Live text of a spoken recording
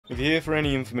If you're here for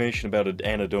any information about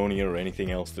Anhedonia or anything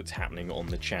else that's happening on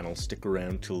the channel, stick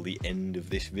around till the end of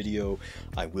this video.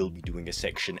 I will be doing a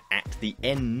section at the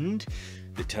end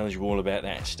that tells you all about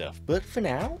that stuff. But for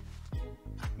now,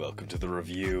 welcome to the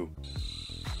review.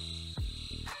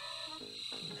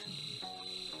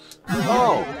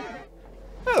 Oh!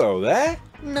 Hello there!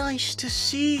 Nice to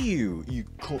see you! You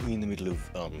caught me in the middle of,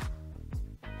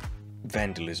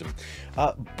 vandalism.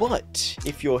 But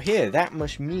if you're here, that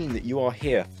must mean that you are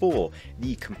here for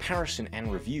the comparison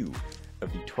and review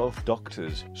of the 12th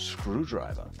Doctor's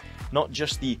screwdriver. Not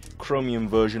just the Chromium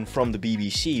version from the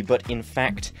BBC, but in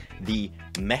fact the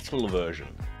metal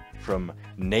version from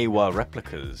Nawya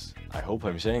Replicas. I hope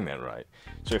I'm saying that right.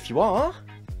 So if you are,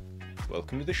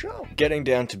 welcome to the show. Getting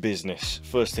down to business.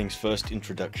 First things first,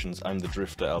 introductions. I'm the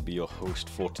Drifter, I'll be your host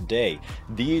for today.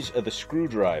 These are the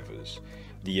screwdrivers.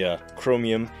 The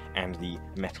Chromium and the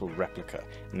Metal Replica.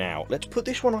 Now, let's put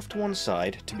this one off to one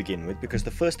side to begin with, because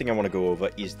the first thing I want to go over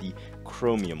is the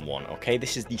Chromium one, okay?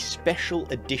 This is the special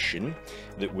edition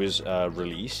that was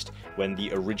released when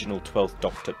the original 12th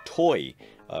Doctor toy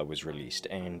was released,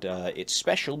 and it's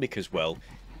special because, well,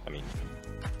 I mean,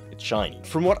 it's shiny.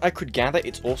 From what I could gather,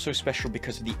 it's also special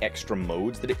because of the extra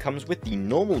modes that it comes with. The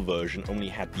normal version only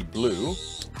had the blue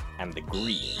and the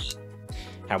green.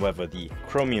 However, the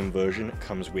Chromium version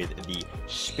comes with the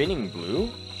spinning blue,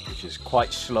 which is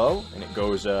quite slow, and it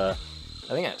goes, I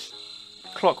think that's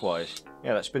clockwise.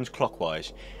 Yeah, that spins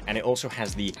clockwise. And it also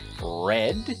has the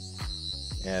red.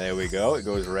 Yeah, there we go. It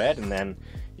goes red, and then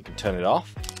you can turn it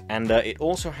off. And it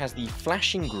also has the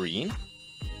flashing green,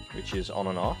 which is on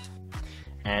and off.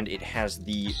 And it has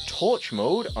the torch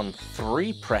mode on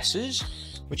 3 presses,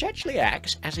 which actually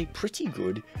acts as a pretty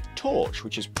good torch,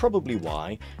 which is probably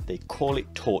why they call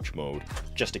it torch mode.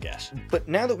 Just a guess. But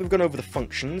now that we've gone over the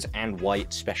functions and why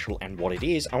it's special and what it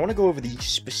is, I want to go over the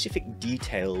specific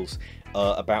details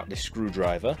about this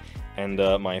screwdriver and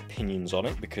my opinions on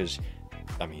it, because,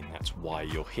 I mean, that's why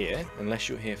you're here, unless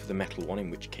you're here for the metal one, in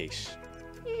which case,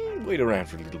 wait around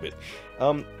for a little bit.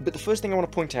 But the first thing I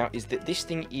want to point out is that this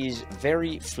thing is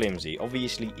very flimsy.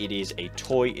 Obviously, it is a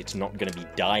toy. It's not going to be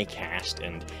die-cast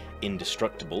and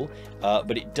indestructible,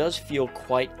 but it does feel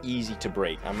quite easy to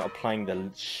break. I'm applying the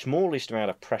smallest amount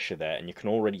of pressure there, and you can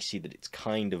already see that it's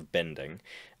kind of bending.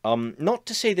 Not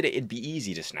to say that it'd be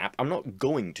easy to snap. I'm not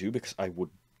going to, because I would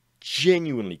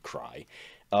genuinely cry.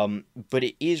 But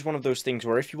it is one of those things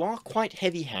where if you are quite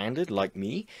heavy-handed, like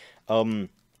me,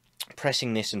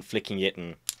 pressing this and flicking it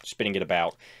and spinning it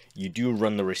about, you do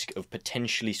run the risk of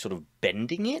potentially sort of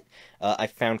bending it. I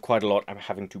found quite a lot I'm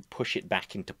having to push it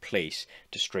back into place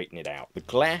to straighten it out. The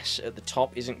glass at the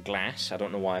top isn't glass. I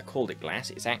don't know why I called it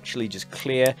glass. It's actually just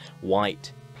clear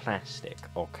white plastic,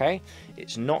 okay?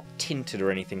 It's not tinted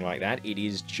or anything like that. It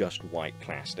is just white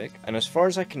plastic. And as far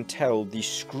as I can tell, the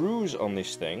screws on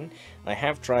this thing, I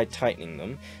have tried tightening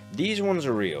them. These ones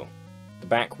are real. The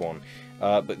back one.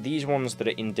 But these ones that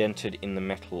are indented in the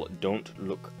metal don't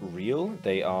look real.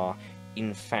 They are,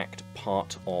 in fact,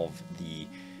 part of the,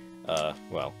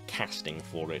 well, casting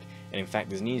for it. And in fact,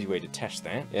 there's an easy way to test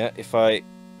that. Yeah, if I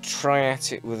try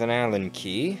at it with an Allen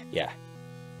key, yeah,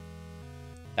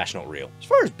 that's not real. As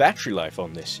far as battery life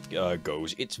on this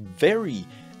goes, it's very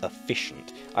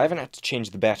efficient. I haven't had to change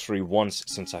the battery once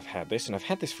since I've had this, and I've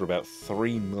had this for about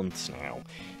 3 months now.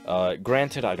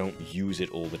 Granted, I don't use it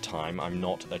all the time. I'm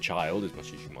not a child, as much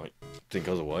as you might think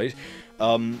otherwise.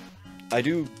 I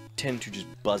do tend to just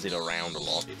buzz it around a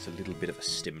lot. It's a little bit of a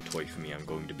stim toy for me, I'm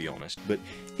going to be honest, but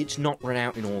it's not run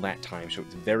out in all that time, so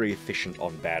it's very efficient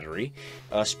on battery.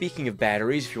 Speaking of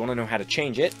batteries, if you want to know how to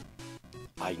change it,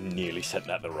 I nearly said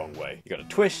that the wrong way. You gotta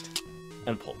twist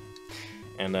and pull.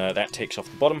 And that takes off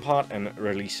the bottom part and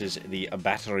releases the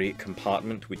battery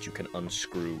compartment, which you can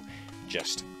unscrew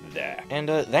just there. And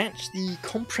that's the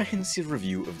comprehensive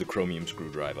review of the Chromium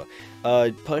screwdriver.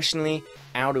 Personally,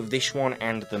 out of this one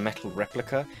and the Metal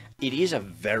Replica, it is a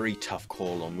very tough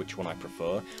call on which one I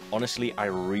prefer. Honestly, I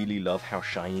really love how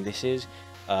shiny this is.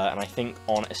 And I think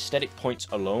on aesthetic points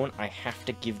alone, I have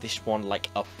to give this one like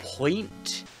a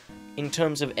point in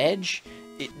terms of edge.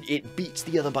 It beats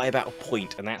the other by about a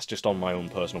point, and that's just on my own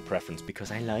personal preference,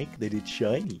 because I like that it's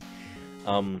shiny.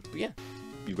 But yeah,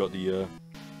 you've got the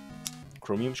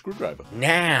Chromium screwdriver.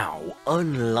 Now,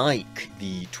 unlike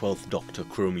the 12th Doctor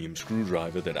Chromium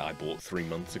screwdriver that I bought 3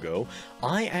 months ago,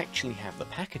 I actually have the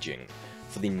packaging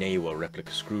for the Maywa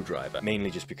replica screwdriver,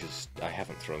 mainly just because I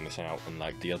haven't thrown this out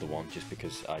unlike the other one, just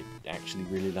because I actually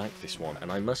really like this one,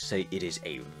 and I must say it is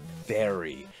a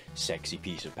very sexy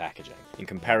piece of packaging. In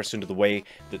comparison to the way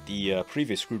that the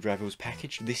previous screwdriver was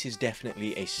packaged, this is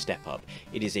definitely a step up.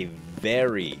 It is a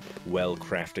very well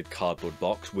crafted cardboard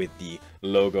box with the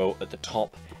logo at the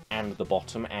top and the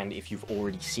bottom, and if you've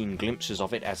already seen glimpses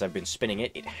of it as I've been spinning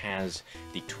it, it has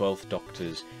the 12th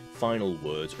Doctor's final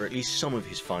words, or at least some of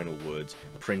his final words,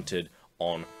 printed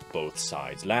on both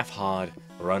sides. Laugh hard,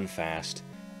 run fast,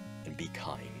 and be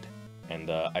kind. And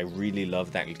I really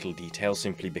love that little detail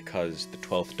simply because the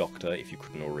 12th Doctor, if you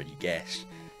couldn't already guess,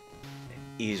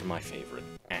 is my favourite,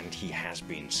 and he has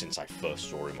been since I first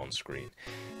saw him on screen.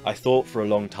 I thought for a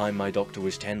long time my Doctor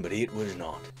was 10, but it was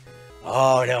not.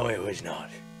 Oh no, it was not.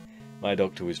 My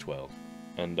Doctor was 12.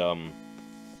 And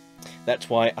that's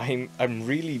why I'm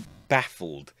really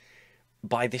baffled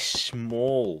by this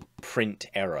small print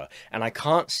error, and I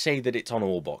can't say that it's on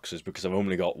all boxes because I've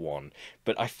only got one,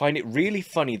 but I find it really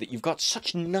funny that you've got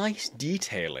such nice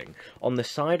detailing on the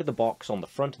side of the box, on the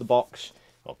front of the box,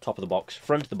 well, top of the box,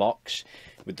 front of the box,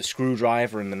 with the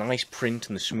screwdriver and the nice print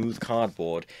and the smooth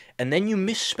cardboard, and then you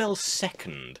misspell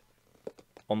second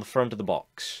on the front of the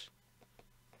box.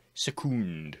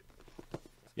 Secund.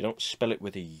 You don't spell it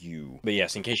with a U. But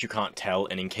yes, in case you can't tell,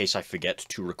 and in case I forget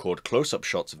to record close-up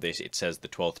shots of this, it says the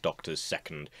 12th Doctor's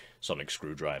second sonic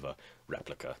screwdriver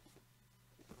replica.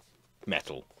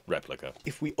 Metal replica.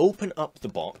 If we open up the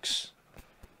box...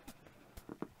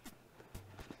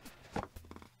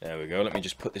 There we go, let me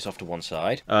just put this off to one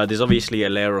side. There's obviously a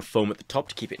layer of foam at the top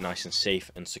to keep it nice and safe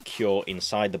and secure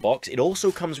inside the box. It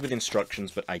also comes with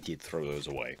instructions, but I did throw those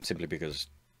away, simply because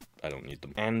I don't need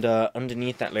them. And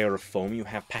underneath that layer of foam, you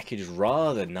have packaged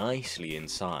rather nicely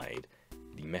inside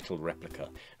the metal replica.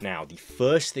 Now, the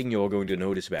first thing you're going to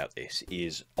notice about this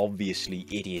is, obviously,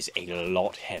 it is a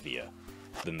lot heavier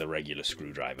than the regular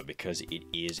screwdriver, because it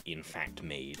is, in fact,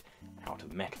 made out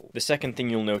of metal. The second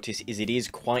thing you'll notice is it is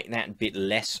quite that bit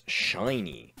less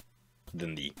shiny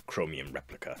than the chromium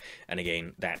replica. And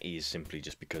again, that is simply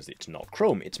just because it's not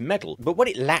chrome, it's metal. But what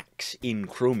it lacks in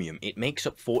chromium, it makes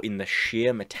up for in the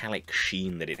sheer metallic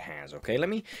sheen that it has, okay? Let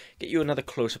me get you another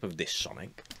close-up of this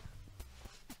Sonic.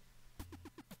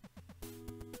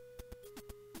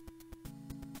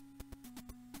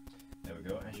 There we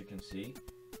go, as you can see,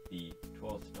 the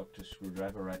 12th Doctor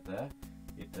screwdriver right there.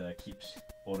 It keeps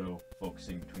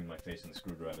auto-focusing between my face and the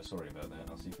screwdriver. Sorry about that.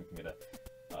 I'll see if we can get a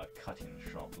cutting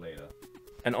shot later.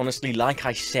 And honestly, like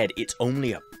I said, it's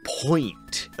only a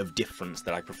point of difference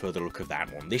that I prefer the look of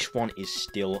that one. This one is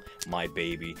still my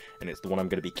baby, and it's the one I'm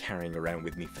going to be carrying around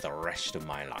with me for the rest of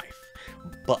my life.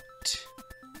 But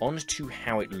on to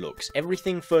how it looks.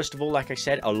 Everything, first of all, like I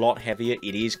said, a lot heavier.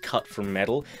 It is cut from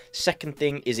metal. Second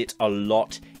thing is it's a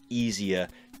lot easier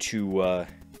to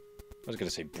I was going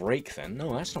to say break then.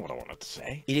 No, that's not what I wanted to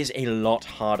say. It is a lot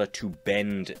harder to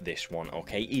bend this one,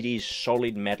 okay? It is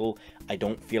solid metal. I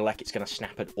don't feel like it's going to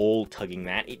snap at all tugging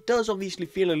that. It does obviously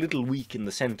feel a little weak in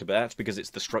the center, but that's because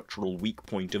it's the structural weak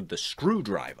point of the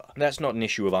screwdriver. That's not an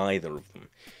issue of either of them.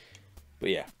 But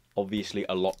yeah, obviously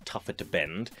a lot tougher to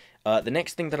bend. The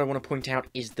next thing that I want to point out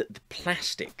is that the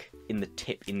plastic in the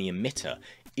tip, in the emitter,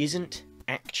 isn't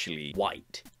actually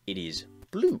white. It is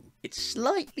blue. It's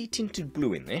slightly tinted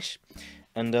blue in this.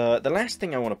 And the last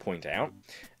thing I want to point out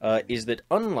is that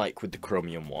unlike with the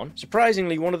chromium one,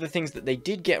 surprisingly, one of the things that they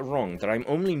did get wrong that I'm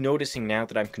only noticing now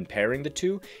that I'm comparing the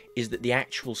two is that the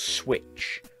actual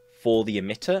switch for the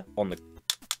emitter on the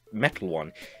metal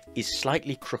one is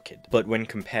slightly crooked. But when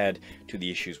compared to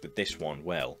the issues with this one,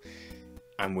 well,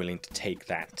 I'm willing to take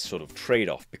that sort of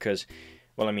trade-off because,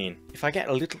 well, I mean, if I get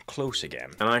a little close again,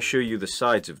 and I show you the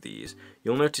sides of these,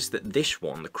 you'll notice that this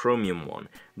one, the chromium one,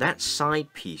 that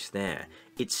side piece there,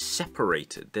 it's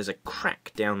separated. There's a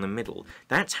crack down the middle.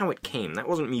 That's how it came. That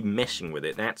wasn't me messing with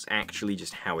it. That's actually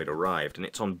just how it arrived, and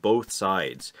it's on both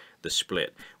sides, the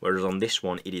split. Whereas on this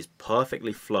one, it is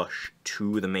perfectly flush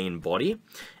to the main body,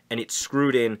 and it's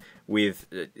screwed in with,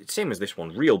 same as this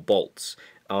one, real bolts.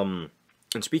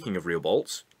 And speaking of real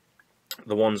bolts,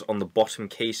 the ones on the bottom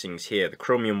casings here, the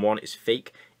chromium one is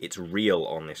fake, it's real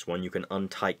on this one. You can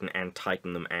untighten and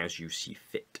tighten them as you see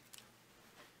fit.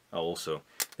 Also,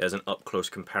 there's an up-close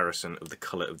comparison of the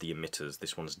colour of the emitters.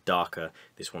 This one's darker,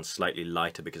 this one's slightly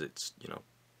lighter because it's, you know,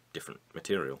 different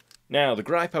material. Now, the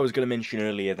gripe I was going to mention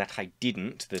earlier that I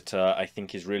didn't, that I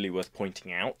think is really worth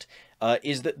pointing out,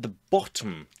 is that the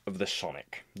bottom of the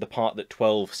Sonic, the part that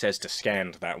 12 says to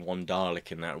scan to that one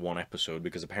Dalek in that one episode,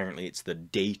 because apparently it's the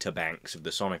data banks of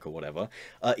the Sonic or whatever,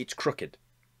 it's crooked.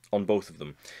 on both of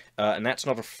them. And that's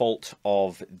not a fault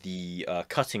of the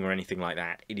cutting or anything like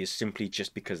that. It is simply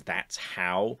just because that's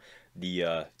how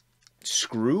the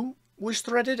screw was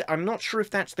threaded. I'm not sure if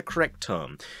that's the correct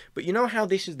term, but you know how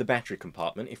this is the battery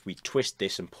compartment? If we twist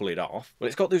this and pull it off, well,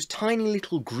 it's got those tiny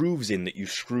little grooves in that you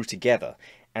screw together,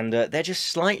 and they're just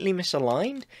slightly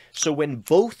misaligned, so when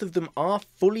both of them are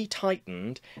fully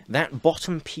tightened, that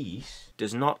bottom piece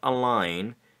does not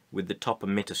align with the top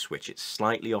emitter switch. It's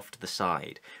slightly off to the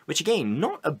side, which again,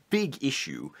 not a big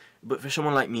issue, but for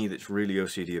someone like me that's really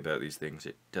OCD about these things,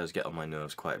 it does get on my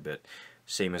nerves quite a bit.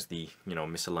 Same as the, you know,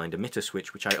 misaligned emitter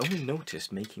switch, which I only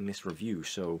noticed making this review,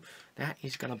 so that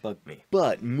is gonna bug me.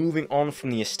 But moving on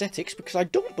from the aesthetics, because I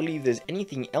don't believe there's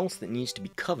anything else that needs to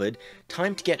be covered,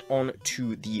 time to get on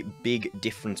to the big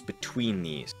difference between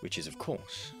these, which is, of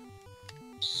course,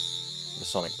 the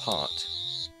sonic part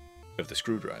of the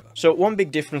screwdriver. So one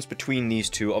big difference between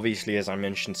these two, obviously, as I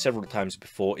mentioned several times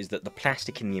before, is that the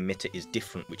plastic in the emitter is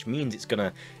different, which means it's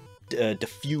gonna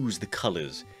diffuse the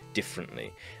colors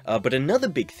differently. But another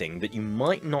big thing that you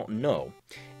might not know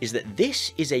is that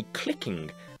this is a clicking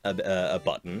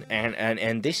button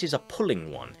and this is a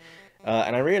pulling one.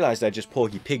 And I realised I just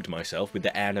porgy-pigged myself with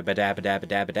the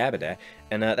anabadabadabadabadabada,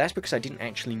 and that's because I didn't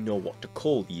actually know what to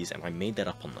call these, and I made that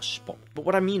up on the spot. But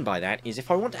what I mean by that is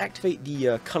if I want to activate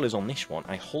the colours on this one,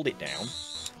 I hold it down,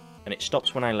 and it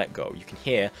stops when I let go. You can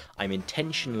hear I'm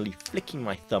intentionally flicking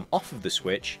my thumb off of the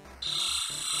switch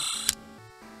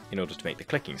in order to make the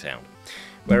clicking sound.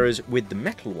 Whereas with the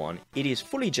metal one, it is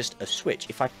fully just a switch.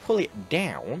 If I pull it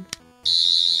down,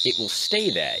 it will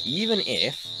stay there, even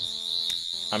if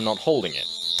I'm not holding it.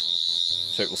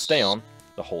 So it will stay on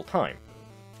the whole time.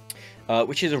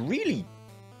 Which is a really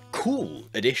cool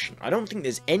addition. I don't think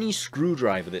there's any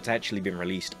screwdriver that's actually been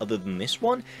released other than this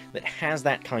one that has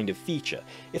that kind of feature.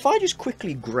 If I just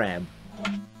quickly grab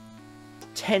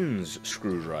 10's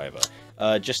screwdriver,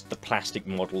 just the plastic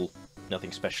model,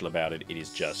 nothing special about it, it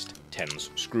is just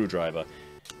 10's screwdriver.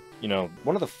 You know,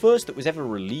 one of the first that was ever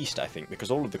released, I think, because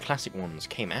all of the classic ones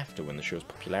came after when the show's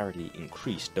popularity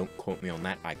increased. Don't quote me on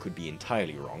that, I could be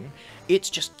entirely wrong. It's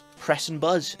just press and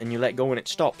buzz, and you let go and it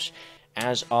stops,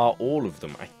 as are all of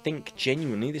them. I think,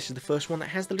 genuinely, this is the first one that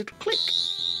has the little click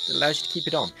that allows you to keep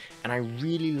it on, and I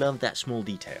really love that small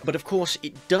detail. But of course,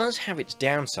 it does have its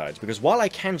downsides, because while I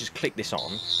can just click this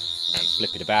on, and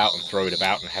flip it about, and throw it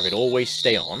about, and have it always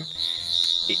stay on,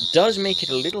 it does make it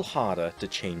a little harder to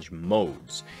change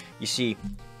modes. You see,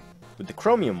 with the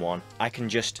Chromium one, I can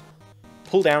just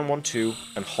pull down 1, 2,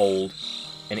 and hold,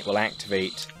 and it will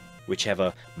activate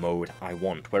whichever mode I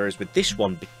want. Whereas with this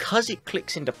one, because it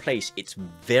clicks into place, it's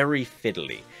very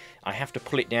fiddly. I have to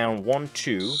pull it down 1,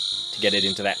 2 to get it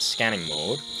into that scanning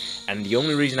mode, and the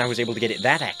only reason I was able to get it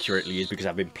that accurately is because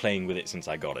I've been playing with it since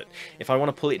I got it. If I want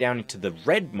to pull it down into the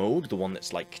red mode, the one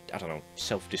that's like, I don't know,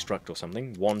 self-destruct or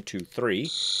something, 1, 2, 3,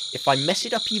 if I mess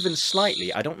it up even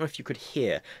slightly, I don't know if you could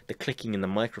hear the clicking in the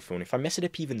microphone, if I mess it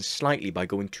up even slightly by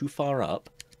going too far up,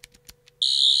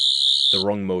 the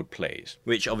wrong mode plays.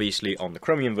 Which obviously on the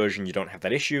Chromium version you don't have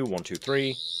that issue, 1, 2,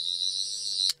 3,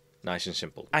 nice and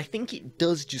simple. I think it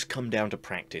does just come down to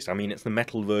practice. I mean, it's the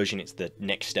metal version, it's the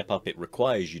next step up. It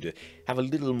requires you to have a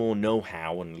little more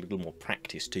know-how and a little more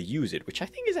practice to use it, which I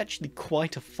think is actually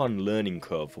quite a fun learning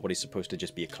curve for what is supposed to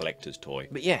just be a collector's toy.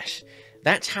 But yes,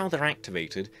 that's how they're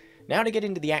activated. Now to get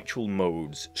into the actual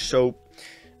modes. So,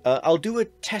 I'll do a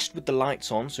test with the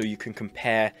lights on so you can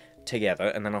compare together,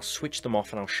 and then I'll switch them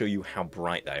off and I'll show you how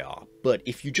bright they are. But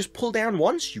if you just pull down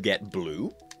once, you get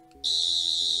blue.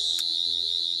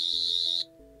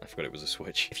 I forgot it was a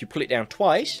switch. If you pull it down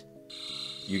twice,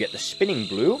 you get the spinning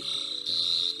blue.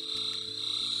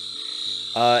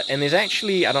 And there's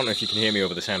actually, I don't know if you can hear me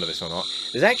over the sound of this or not,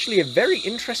 there's actually a very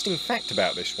interesting fact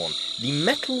about this one. The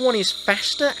metal one is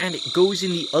faster and it goes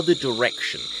in the other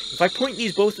direction. If I point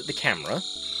these both at the camera,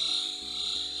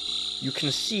 you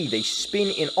can see they spin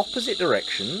in opposite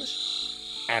directions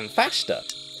and faster.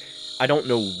 I don't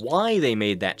know why they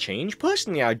made that change.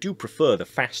 Personally, I do prefer the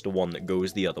faster one that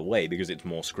goes the other way because it's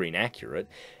more screen accurate.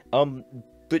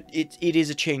 But it is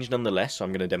a change nonetheless, so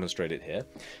I'm going to demonstrate it here.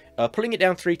 Pulling it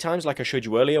down 3 times, like I showed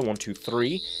you earlier, 1, 2,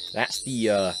 3, that's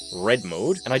the red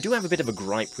mode. And I do have a bit of a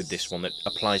gripe with this one that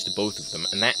applies to both of them,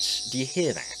 and that's, do you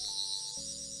hear that?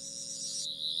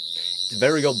 It's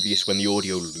very obvious when the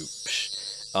audio loops.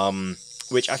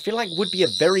 Which I feel like would be a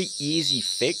very easy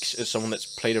fix as someone that's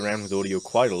played around with audio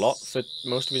quite a lot for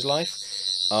most of his life.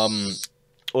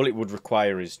 All it would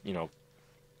require is, you know,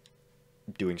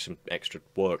 doing some extra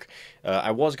work.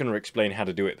 I was going to explain how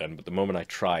to do it then, but the moment I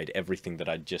tried, everything that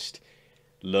I'd just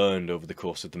learned over the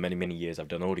course of the many, many years I've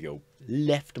done audio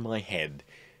left my head.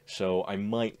 so I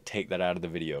might take that out of the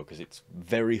video because it's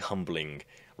very humbling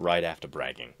right after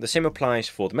bragging. The same applies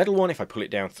for the metal one. If I pull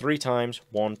it down 3 times,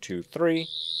 1, 2, 3,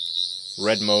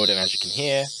 red mode, and as you can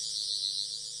hear,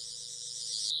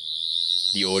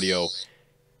 the audio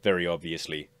very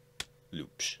obviously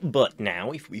loops. But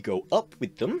now, if we go up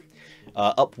with them,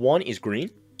 up 1 is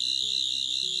green,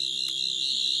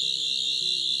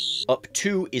 up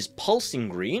 2 is pulsing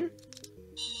green,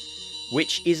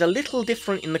 which is a little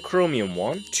different in the chromium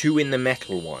one, 2 in the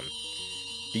metal one.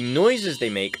 The noises they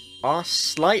make are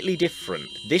slightly different.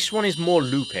 This one is more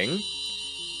looping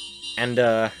and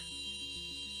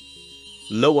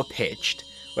lower pitched,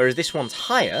 whereas this one's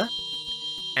higher,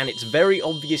 and it's very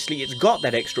obviously, it's got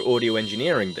that extra audio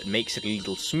engineering that makes it a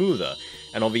little smoother.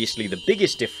 And obviously the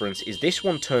biggest difference is this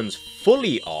one turns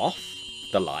fully off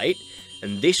the light,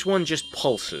 and this one just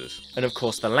pulses. And of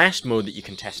course the last mode that you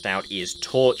can test out is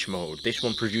torch mode. This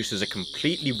one produces a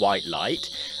completely white light.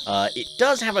 It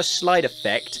does have a slight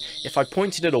effect. If I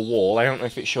pointed at a wall, I don't know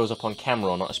if it shows up on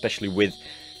camera or not, especially with,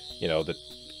 you know, the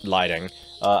lighting.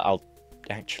 I'll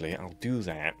do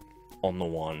that on the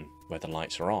one where the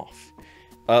lights are off.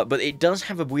 But it does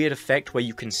have a weird effect where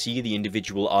you can see the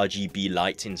individual RGB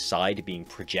lights inside being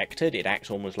projected. It acts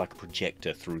almost like a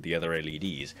projector through the other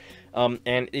LEDs.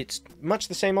 And it's much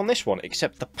the same on this one,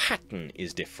 except the pattern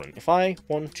is different. If I,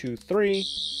 1, 2, 3,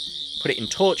 put it in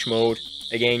torch mode,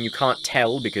 again, you can't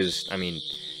tell because, I mean,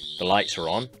 the lights are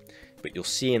on, but you'll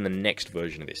see in the next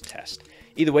version of this test.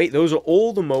 Either way, those are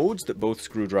all the modes that both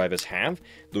screwdrivers have.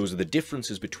 Those are the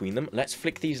differences between them. Let's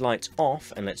flick these lights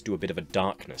off and let's do a bit of a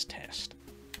darkness test.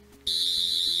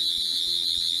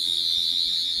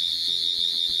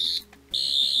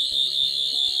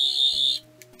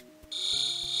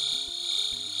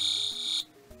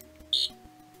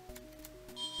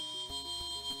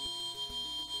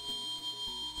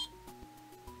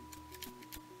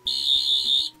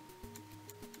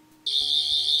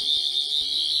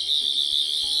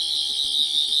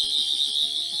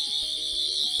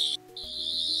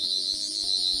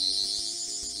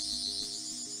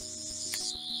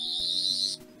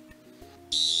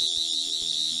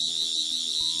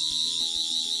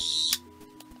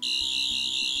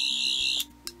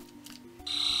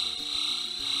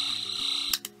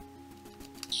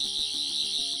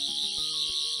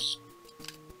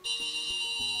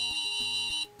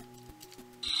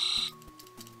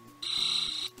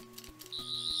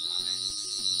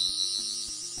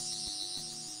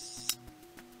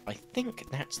 I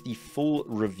think that's the full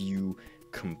review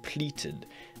completed.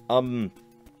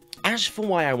 As for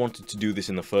why I wanted to do this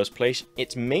in the first place,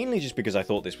 it's mainly just because I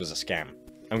thought this was a scam.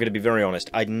 I'm going to be very honest,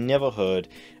 I'd never heard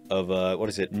of, Nawya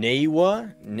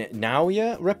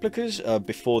Replicas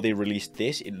before they released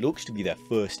this. It looks to be their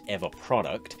first ever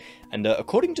product, and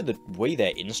according to the way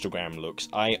their Instagram looks,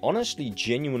 I honestly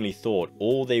genuinely thought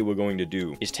all they were going to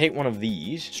do is take one of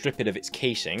these, strip it of its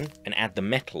casing, and add the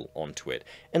metal onto it.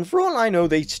 And for all I know,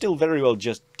 they still very well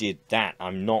just did that.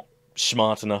 I'm not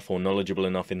smart enough or knowledgeable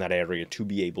enough in that area to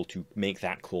be able to make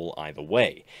that call either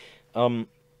way.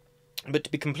 But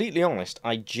to be completely honest,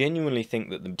 I genuinely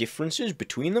think that the differences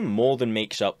between them more than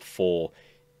makes up for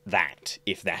that,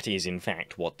 if that is in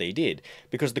fact what they did.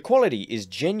 Because the quality is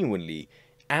genuinely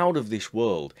out of this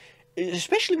world,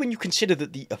 especially when you consider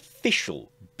that the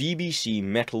official BBC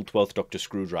Metal 12th Doctor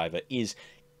screwdriver is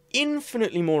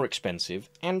infinitely more expensive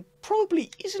and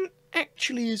probably isn't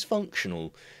actually as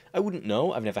functional. I wouldn't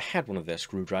know, I've never had one of their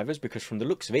screwdrivers, because from the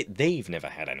looks of it, they've never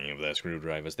had any of their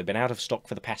screwdrivers. They've been out of stock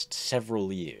for the past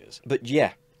several years. But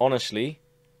yeah, honestly,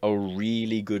 a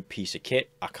really good piece of kit.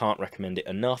 I can't recommend it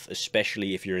enough,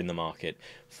 especially if you're in the market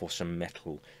for some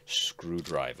metal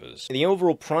screwdrivers. The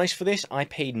overall price for this, I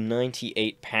paid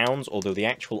 £98, although the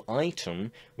actual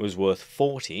item was worth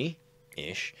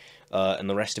 40-ish, and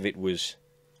the rest of it was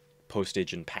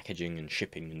postage and packaging and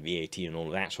shipping and VAT and all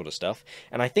that sort of stuff.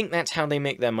 And I think that's how they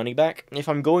make their money back. If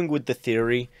I'm going with the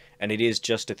theory, and it is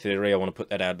just a theory, I want to put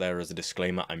that out there as a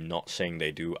disclaimer, I'm not saying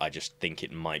they do, I just think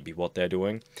it might be what they're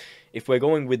doing. If we're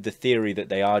going with the theory that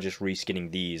they are just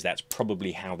reskinning these, that's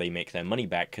probably how they make their money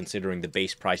back, considering the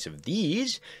base price of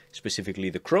these, specifically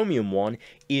the Chromium one,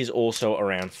 is also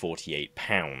around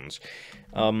 £48.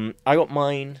 I got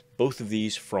mine, both of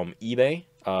these, from eBay.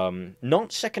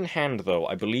 Not second-hand, though.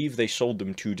 I believe they sold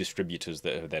them to distributors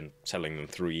that are then selling them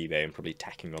through eBay and probably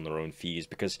tacking on their own fees,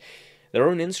 because their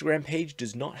own Instagram page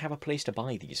does not have a place to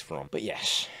buy these from. But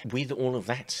yes, with all of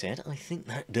that said, I think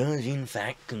that does in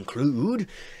fact conclude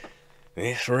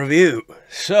this review.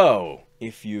 So,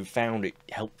 if you've found it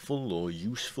helpful or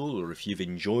useful, or if you've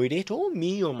enjoyed it, or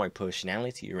me, or my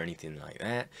personality, or anything like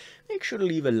that, make sure to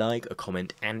leave a like, a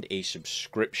comment, and a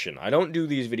subscription. I don't do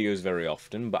these videos very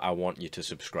often, but I want you to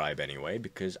subscribe anyway,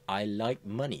 because I like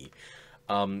money.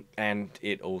 And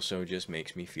it also just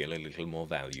makes me feel a little more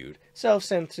valued.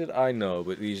 Self-centered, I know,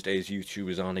 but these days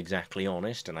YouTubers aren't exactly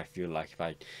honest, and I feel like if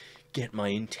I get my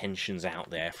intentions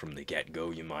out there from the get-go,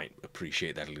 you might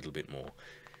appreciate that a little bit more.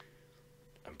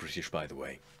 I'm British, by the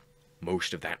way.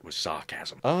 Most of that was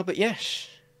sarcasm. But yes,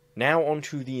 now on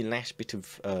to the last bit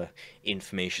of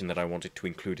information that I wanted to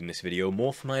include in this video,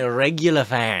 more for my regular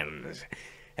fans.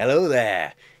 Hello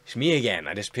there, it's me again.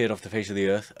 I disappeared off the face of the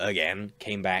earth again,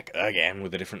 came back again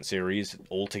with a different series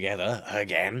altogether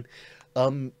again.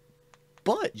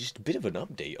 But just a bit of an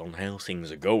update on how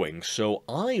things are going. So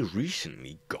I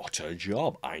recently got a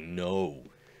job. I know.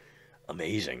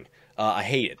 Amazing. I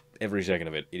hate it. Every second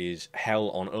of it. It is hell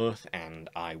on earth, and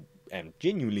I am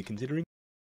genuinely considering...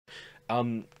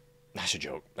 That's a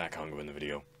joke. That can't go in the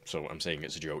video. So I'm saying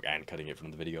it's a joke and cutting it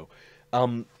from the video.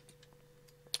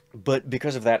 But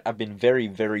because of that, I've been very,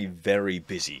 very, very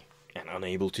busy and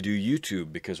unable to do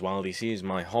YouTube, because while this is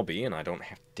my hobby and I don't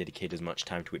have to dedicate as much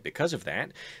time to it because of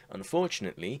that,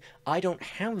 unfortunately, I don't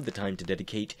have the time to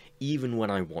dedicate even when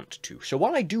I want to. So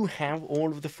while I do have all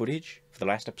of the footage for the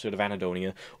last episode of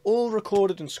Anhedonia all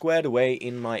recorded and squared away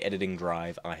in my editing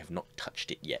drive, I have not touched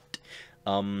it yet.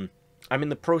 I'm in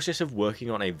the process of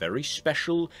working on a very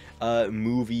special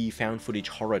movie found footage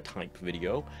horror type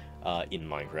video in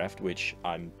Minecraft, which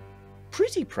I'm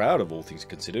pretty proud of, all things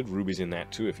considered. Ruby's in that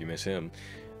too, if you miss him.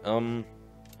 And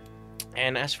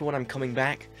as for when I'm coming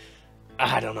back,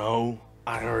 I don't know.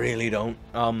 I really don't.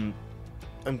 I'm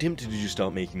tempted to just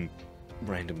start making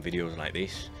random videos like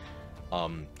this,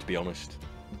 to be honest,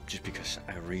 just because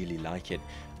I really like it.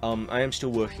 I am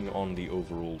still working on the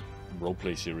overall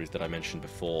roleplay series that I mentioned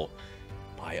before.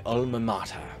 My alma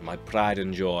mater, my pride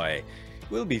and joy,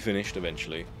 will be finished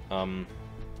eventually.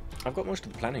 I've got most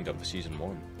of the planning done for Season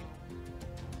 1.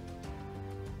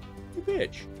 You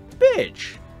bitch.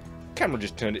 Bitch! Camera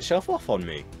just turned itself off on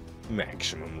me.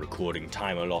 Maximum recording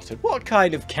time allotted. What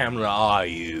kind of camera are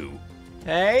you?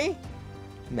 Hey?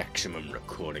 Maximum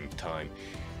recording time.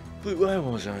 But where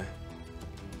was I?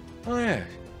 Oh yeah.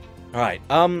 Alright,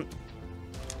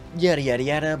 yada yada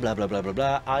yada, blah blah blah blah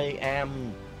blah. I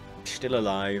am still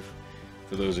alive,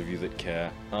 for those of you that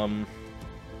care.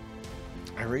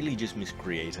 I really just miss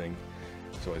creating,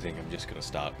 so I think I'm just gonna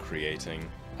start creating.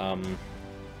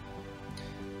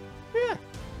 Yeah.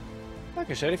 Like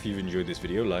I said, if you've enjoyed this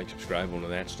video, like, subscribe, all of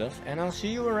that stuff, and I'll see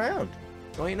you around.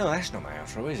 Oh wait, no, that's not my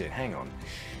outro, is it? Hang on.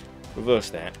 Reverse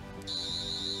that.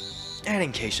 And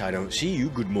in case I don't see you,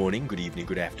 good morning, good evening,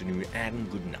 good afternoon, and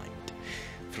good night.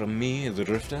 From me, the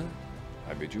Drifter,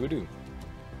 I bid you adieu.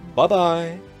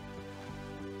 Bye-bye.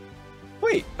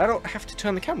 Wait, I don't have to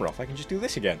turn the camera off, I can just do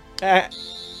this again.